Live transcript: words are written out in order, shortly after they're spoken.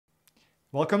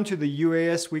Welcome to the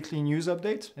UAS Weekly News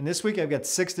Update. And this week I've got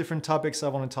 6 different topics I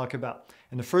want to talk about.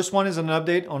 And the first one is an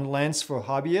update on LAANC for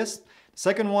hobbyists. The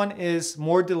second one is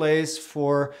more delays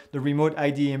for the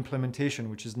RemoteID implementation,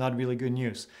 which is not really good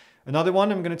news. Another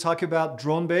one, I'm going to talk about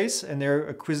DroneBase and their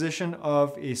acquisition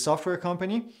of a software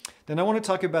company. Then I want to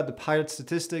talk about the pilot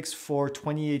statistics for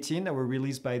 2018 that were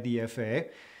released by the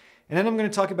FAA. And then I'm going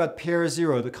to talk about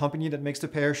ParaZero, the company that makes the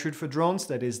parachute for drones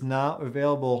that is now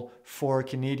available for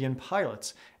Canadian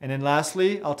pilots. And then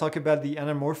lastly, I'll talk about the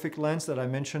anamorphic lens that I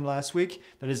mentioned last week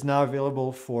that is now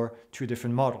available for 2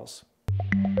 different models.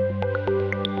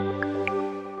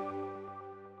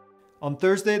 On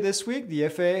Thursday this week, the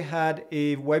FAA had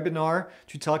a webinar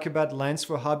to talk about LAANC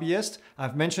for hobbyists.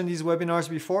 I've mentioned these webinars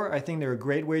before. I think they're a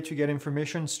great way to get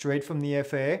information straight from the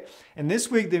FAA. And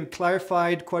this week, they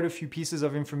clarified quite a few pieces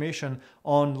of information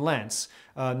on LAANC.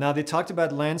 Now, they talked about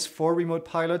LAANC for remote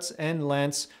pilots and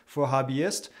LAANC for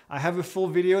hobbyists. I have a full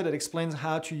video that explains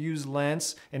how to use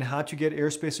LAANC and how to get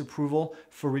airspace approval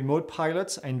for remote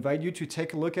pilots. I invite you to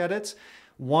take a look at it.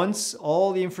 Once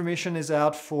all the information is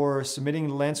out for submitting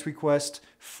the LAANC request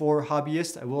for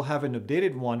hobbyists, I will have an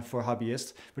updated one for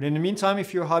hobbyists. But in the meantime,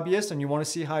 if you're a hobbyist and you want to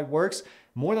see how it works,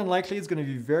 more than likely it's going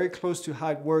to be very close to how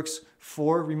it works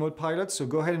for remote pilots. So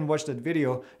go ahead and watch that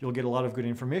video. You'll get a lot of good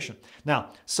information. Now,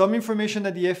 some information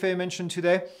that the FAA mentioned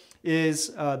today is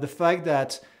the fact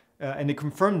that, and they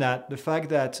confirmed that, the fact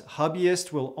that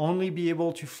hobbyists will only be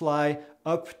able to fly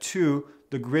up to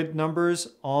the grid numbers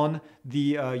on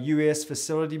the UAS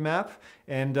facility map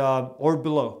and or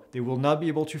below. They will not be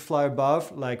able to fly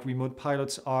above like remote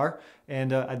pilots are.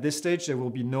 And at this stage, there will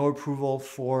be no approval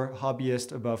for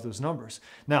hobbyists above those numbers.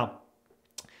 Now,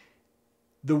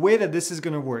 the way that this is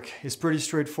going to work is pretty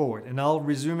straightforward, and I'll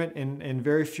resume it in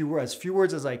very few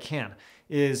words as I can.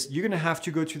 Is you're going to have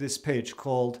to go to this page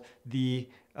called the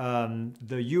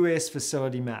UAS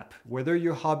facility map. Whether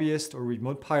you're hobbyist or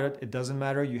remote pilot, it doesn't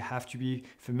matter. You have to be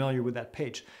familiar with that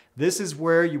page. This is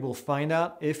where you will find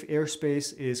out if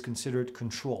airspace is considered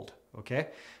controlled. Okay.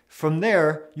 From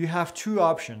there, you have 2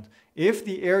 options. If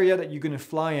the area that you're going to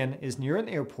fly in is near an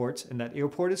airport and that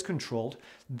airport is controlled,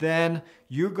 then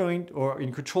you're going, or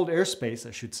in controlled airspace,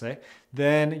 I should say,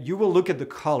 then you will look at the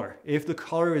color. If the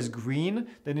color is green,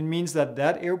 then it means that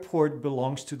that airport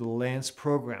belongs to the LAANC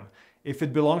program. If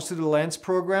it belongs to the LAANC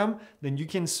program, then you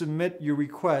can submit your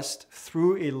request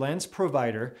through a LAANC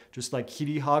provider, just like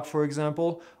Kitty Hawk, for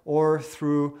example, or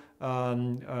through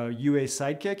UA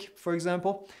Sidekick, for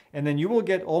example. And then you will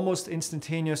get almost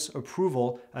instantaneous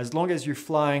approval as long as you're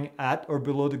flying at or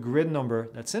below the grid number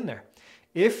that's in there.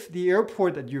 If the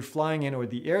airport that you're flying in or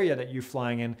the area that you're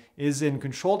flying in is in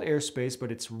controlled airspace,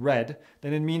 but it's red,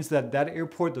 then it means that that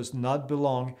airport does not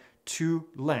belong to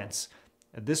LAANC.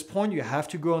 At this point, you have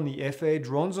to go on the FAA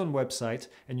Drone Zone website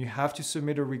and you have to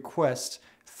submit a request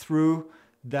through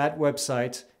that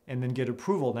website and then get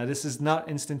approval. Now, this is not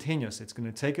instantaneous. It's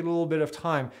going to take a little bit of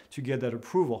time to get that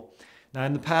approval. Now,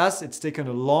 in the past, it's taken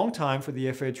a long time for the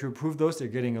FAA to approve those. They're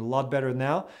getting a lot better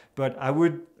now, but I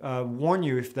would warn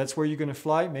you, if that's where you're going to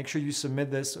fly, make sure you submit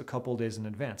this a couple days in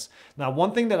advance. Now,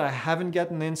 one thing that I haven't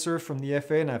gotten an answer from the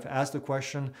FAA, and I've asked the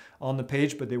question on the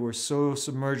page, but they were so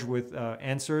submerged with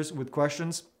answers, with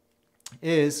questions,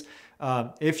 is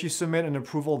if you submit an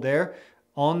approval there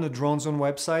on the Drone Zone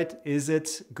website, is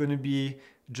it going to be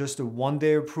just a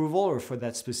 1-day approval or for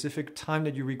that specific time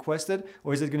that you requested,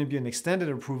 or is it going to be an extended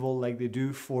approval like they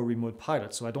do for remote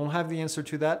pilots? So I don't have the answer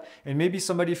to that, and maybe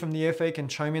somebody from the FAA can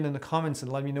chime in the comments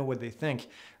and let me know what they think,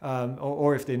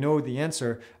 or if they know the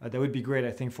answer, that would be great,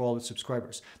 I think, for all the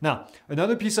subscribers. Now,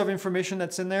 another piece of information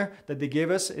that's in there that they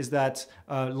gave us is that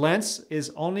LAANC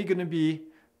is only going to be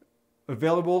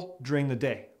available during the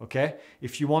day, okay?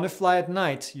 If you want to fly at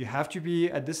night, you have to be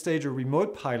at this stage a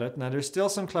remote pilot. Now, there's still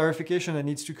some clarification that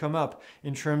needs to come up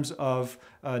in terms of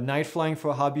night flying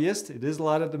for hobbyists. It is a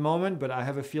lot at the moment, but I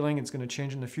have a feeling it's going to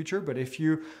change in the future. But if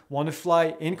you want to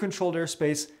fly in controlled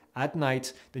airspace at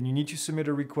night, then you need to submit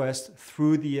a request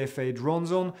through the FAA Drone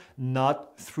Zone,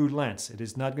 not through LAANC. It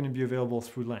is not going to be available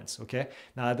through LAANC, okay?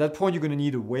 Now, at that point, you're going to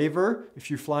need a waiver if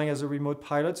you're flying as a remote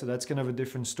pilot, so that's kind of a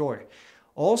different story.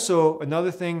 Also, another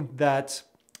thing that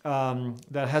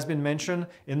that has been mentioned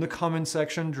in the comment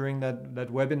section during that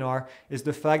webinar is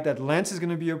the fact that LAANC is going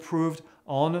to be approved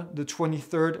on the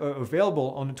 23rd,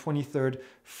 available on the 23rd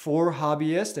for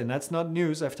hobbyists, and that's not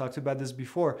news. I've talked about this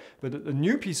before, but a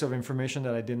new piece of information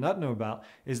that I did not know about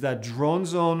is that drone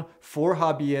zone for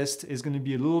hobbyists is going to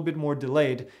be a little bit more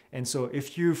delayed. And so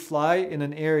if you fly in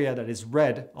an area that is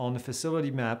red on the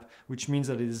facility map, which means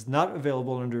that it is not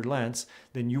available under LAANC,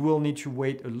 then you will need to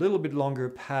wait a little bit longer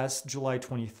past July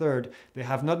 23rd. They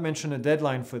have not mentioned a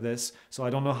deadline for this, so I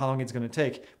don't know how long it's going to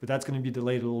take, but that's going to be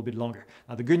delayed a little bit longer.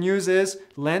 Now, the good news is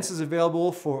LAANC is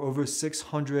available for over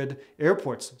 600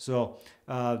 airports. So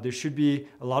there should be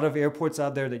a lot of airports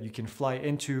out there that you can fly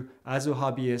into as a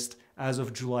hobbyist as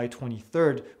of July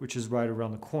 23rd, which is right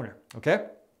around the corner, okay?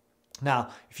 Now,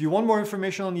 if you want more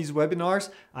information on these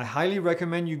webinars, I highly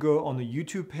recommend you go on the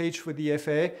YouTube page for the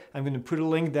FAA. I'm going to put a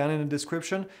link down in the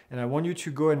description, and I want you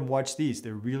to go and watch these.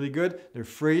 They're really good. They're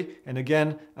free. And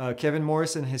again, Kevin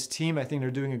Morris and his team, I think they're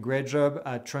doing a great job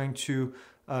at trying to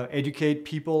educate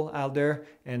people out there.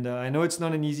 And I know it's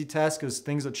not an easy task because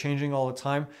things are changing all the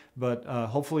time, but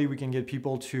hopefully we can get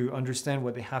people to understand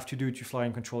what they have to do to fly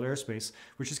in controlled airspace,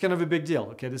 which is kind of a big deal.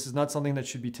 Okay, this is not something that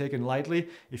should be taken lightly.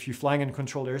 If you're flying in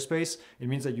controlled airspace, it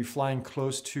means that you're flying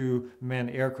close to manned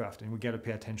aircraft, and we got to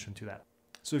pay attention to that.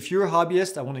 So if you're a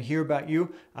hobbyist, I want to hear about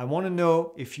you. I want to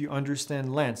know if you understand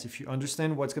LAANC, if you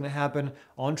understand what's going to happen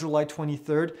on July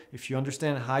 23rd, if you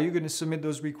understand how you're going to submit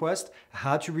those requests,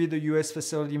 how to read the US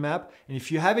facility map. And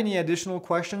if you have any additional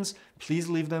questions, please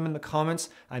leave them in the comments.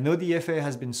 I know the FAA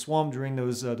has been swamped during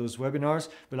those webinars,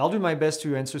 but I'll do my best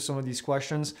to answer some of these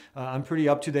questions. I'm pretty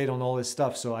up to date on all this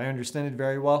stuff, so I understand it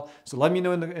very well. So let me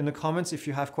know in the comments if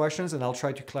you have questions, and I'll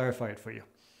try to clarify it for you.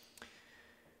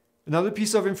 Another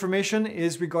piece of information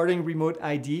is regarding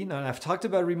RemoteID. Now, I've talked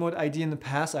about RemoteID in the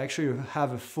past. I actually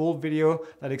have a full video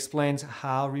that explains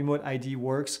how RemoteID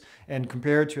works and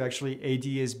compared to actually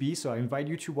ADSB. So I invite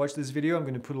you to watch this video. I'm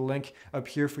going to put a link up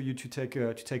here for you to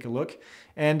take a look.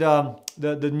 And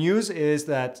the news is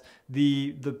that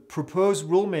the proposed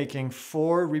rulemaking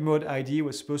for RemoteID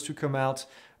was supposed to come out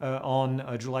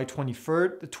on July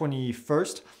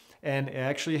 21st. And it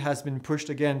actually has been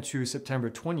pushed again to September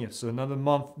 20th, so another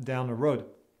month down the road.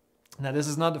 Now, this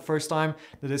is not the first time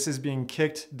that this is being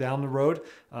kicked down the road.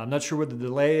 I'm not sure what the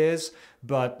delay is,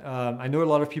 but I know a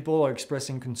lot of people are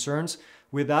expressing concerns.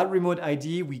 Without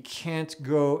RemoteID, we can't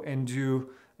go and do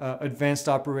advanced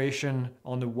operation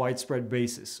on a widespread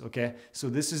basis, okay? So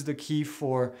this is the key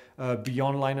for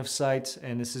beyond line of sight,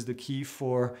 and this is the key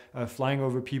for flying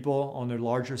over people on a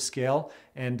larger scale,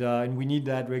 and we need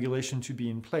that regulation to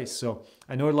be in place. So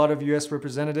I know a lot of US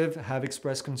representatives have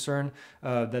expressed concern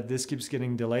that this keeps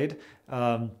getting delayed.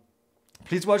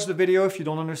 Please watch the video if you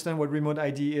don't understand what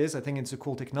RemoteID is. I think it's a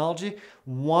cool technology.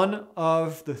 One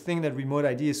of the things that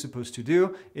RemoteID is supposed to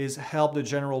do is help the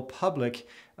general public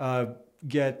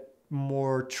get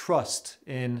more trust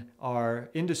in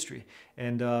our industry.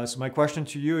 And so my question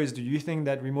to you is, do you think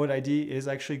that RemoteID is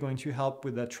actually going to help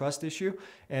with that trust issue?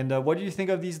 And what do you think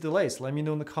of these delays? Let me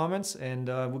know in the comments, and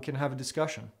we can have a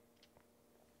discussion.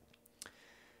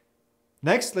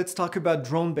 Next, let's talk about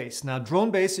DroneBase. Now,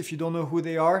 DroneBase, if you don't know who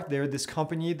they are, they're this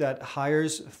company that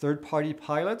hires third-party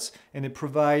pilots, and they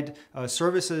provide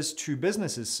services to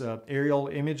businesses, aerial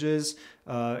images,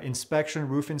 inspection,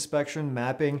 roof inspection,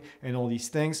 mapping, and all these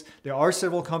things. There are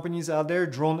several companies out there.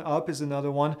 DroneUp is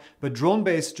another one, but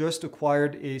DroneBase just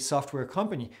acquired a software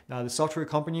company. Now, the software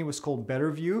company was called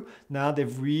Betterview. Now they've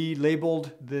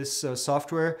relabeled this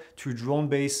software to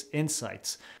DroneBase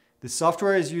Insights. The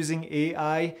software is using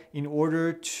AI in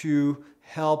order to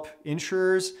help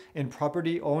insurers and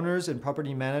property owners and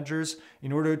property managers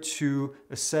in order to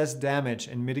assess damage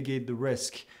and mitigate the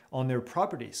risk on their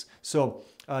properties. So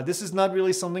this is not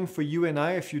really something for you and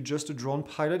I if you're just a drone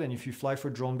pilot and if you fly for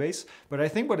DroneBase. But I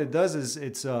think what it does is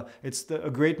it's a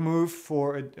great move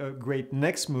for a great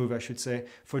next move, I should say,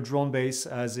 for DroneBase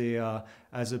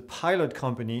as a pilot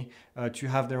company to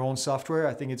have their own software.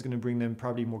 I think it's going to bring them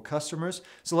probably more customers.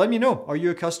 So let me know, are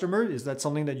you a customer? Is that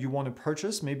something that you want to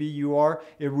purchase? Maybe you are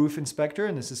a roof inspector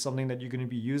and this is something that you're going to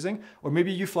be using. Or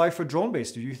maybe you fly for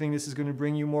DroneBase. Do you think this is going to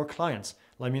bring you more clients?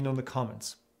 Let me know in the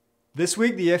comments. This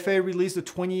week, the FAA released the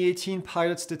 2018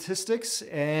 Pilot Statistics,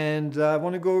 and I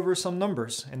want to go over some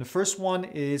numbers. And the first one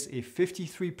is a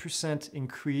 53%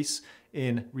 increase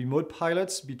in remote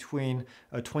pilots between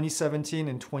 2017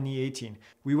 and 2018.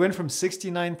 We went from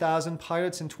 69,000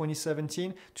 pilots in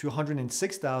 2017 to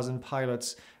 106,000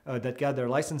 pilots that got their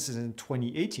licenses in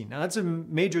 2018. Now that's a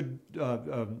major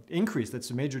increase,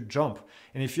 that's a major jump.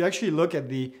 And if you actually look at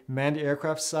the manned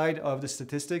aircraft side of the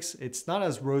statistics, it's not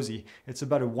as rosy. It's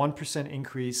about a 1%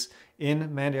 increase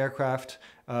in manned aircraft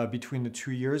between the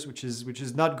 2 years, which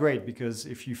is not great, because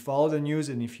if you follow the news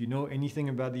and if you know anything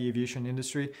about the aviation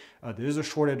industry, there is a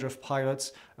shortage of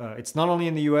pilots. It's not only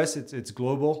in the US, it's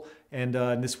global, and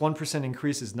this 1%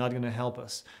 increase is not going to help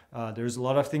us. There's a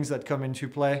lot of things that come into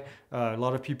play. A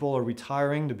lot of people are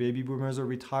retiring. The baby boomers are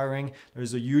retiring.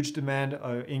 There's a huge demand,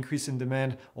 increase in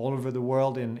demand all over the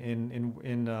world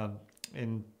in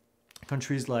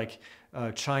countries like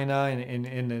China and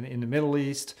in the Middle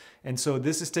East. And so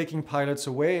this is taking pilots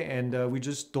away, and we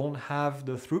just don't have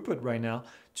the throughput right now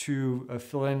to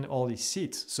fill in all these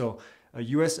seats. So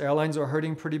US airlines are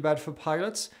hurting pretty bad for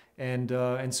pilots, and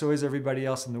so is everybody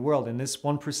else in the world. And this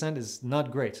 1% is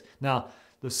not great. Now,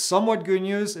 the somewhat good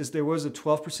news is there was a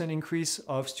 12% increase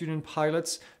of student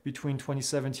pilots between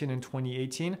 2017 and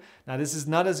 2018. Now, this is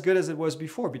not as good as it was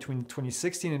before. Between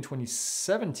 2016 and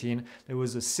 2017, there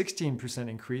was a 16%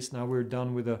 increase. Now we're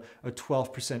done with a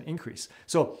 12% increase.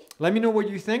 So let me know what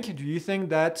you think. Do you think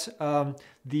that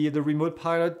the remote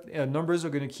pilot numbers are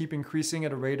going to keep increasing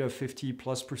at a rate of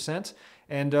 50+%?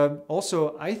 And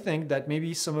also, I think that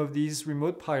maybe some of these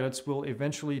remote pilots will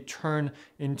eventually turn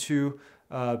into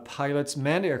pilots,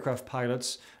 manned aircraft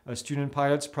pilots, student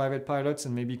pilots, private pilots,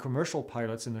 and maybe commercial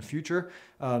pilots in the future.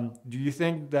 Do you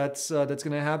think that's going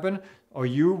to happen? Are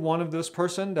you one of those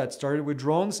person that started with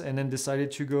drones and then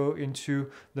decided to go into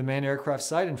the manned aircraft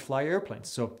side and fly airplanes?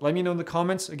 So let me know in the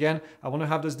comments. Again, I want to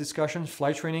have those discussions.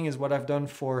 Flight training is what I've done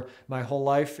for my whole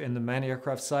life in the manned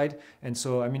aircraft side. And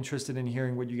so I'm interested in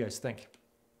hearing what you guys think.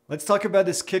 Let's talk about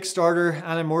this Kickstarter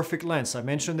anamorphic lens. I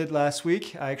mentioned it last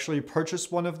week. I actually purchased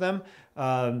one of them.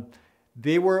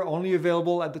 They were only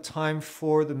available at the time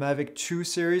for the Mavic 2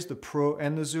 series, the Pro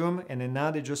and the Zoom, and then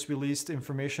now they just released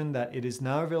information that it is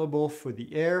now available for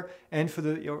the Air and for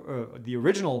the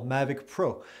original Mavic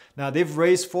Pro. Now they've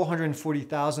raised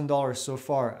 $440,000 so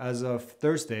far as of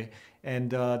Thursday,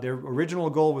 and their original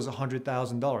goal was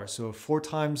 $100,000, so 4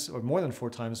 times or more than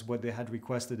 4 times what they had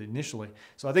requested initially.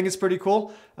 So I think it's pretty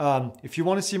cool. If you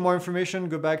want to see more information,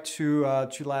 go back to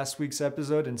last week's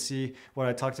episode and see what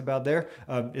I talked about there.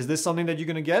 Is this something that you're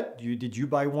going to get? Did you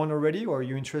buy one already, or are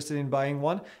you interested in buying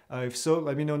one? If so,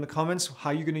 let me know in the comments how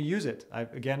you're going to use it.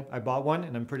 I bought one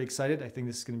and I'm pretty excited. I think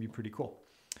this is going to be pretty cool.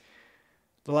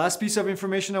 The last piece of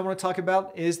information I want to talk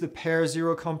about is the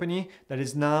ParaZero company that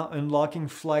is now unlocking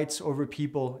flights over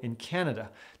people in Canada.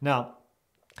 Now,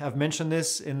 I've mentioned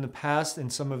this in the past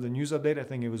in some of the news update. I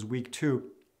think it was week 2,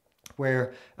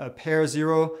 where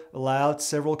ParaZero allowed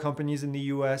several companies in the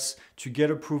US to get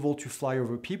approval to fly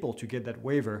over people, to get that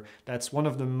waiver. That's one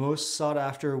of the most sought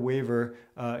after waiver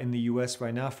in the US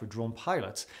right now for drone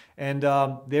pilots. And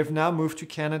they've now moved to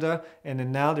Canada, and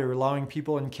then now they're allowing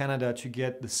people in Canada to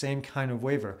get the same kind of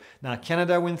waiver. Now,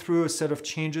 Canada went through a set of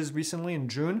changes recently in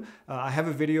June. I have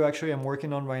a video actually I'm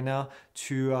working on right now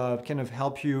to kind of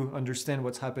help you understand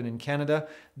what's happened in Canada.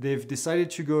 They've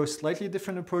decided to go a slightly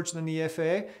different approach than the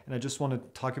FAA, and I just want to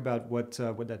talk about what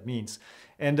that means.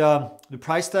 And the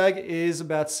price tag is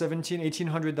about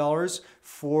 $1,800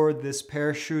 for this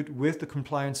parachute with the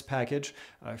compliance package.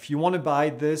 If you want to buy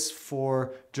this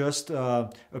for just a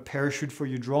parachute for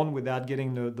your drone without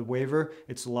getting the waiver,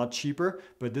 it's a lot cheaper,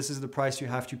 but this is the price you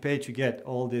have to pay to get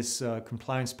all this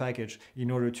compliance package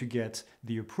in order to get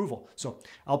the approval. So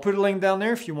I'll put a link down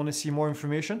there if you want to see more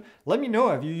information. Let me know,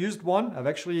 have you used one? I've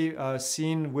actually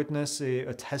witnessed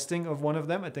a testing of one of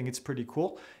them. I think it's pretty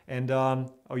cool. And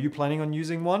are you planning on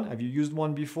using one? Have you used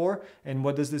one before? And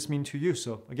what does this mean to you?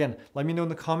 So again, let me know in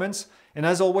the comments. And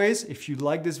as always, if you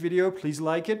like this video, please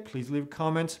like it, please leave a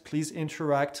comment, please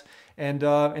interact,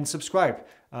 and subscribe.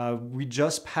 We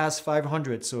just passed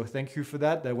 500, so thank you for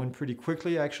that. That went pretty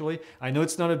quickly, actually. I know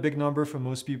it's not a big number for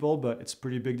most people, but it's a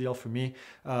pretty big deal for me.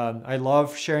 I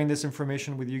love sharing this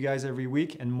information with you guys every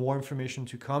week, and more information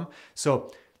to come.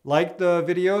 So like the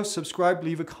video, subscribe,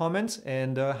 leave a comment,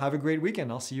 and have a great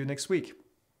weekend. I'll see you next week.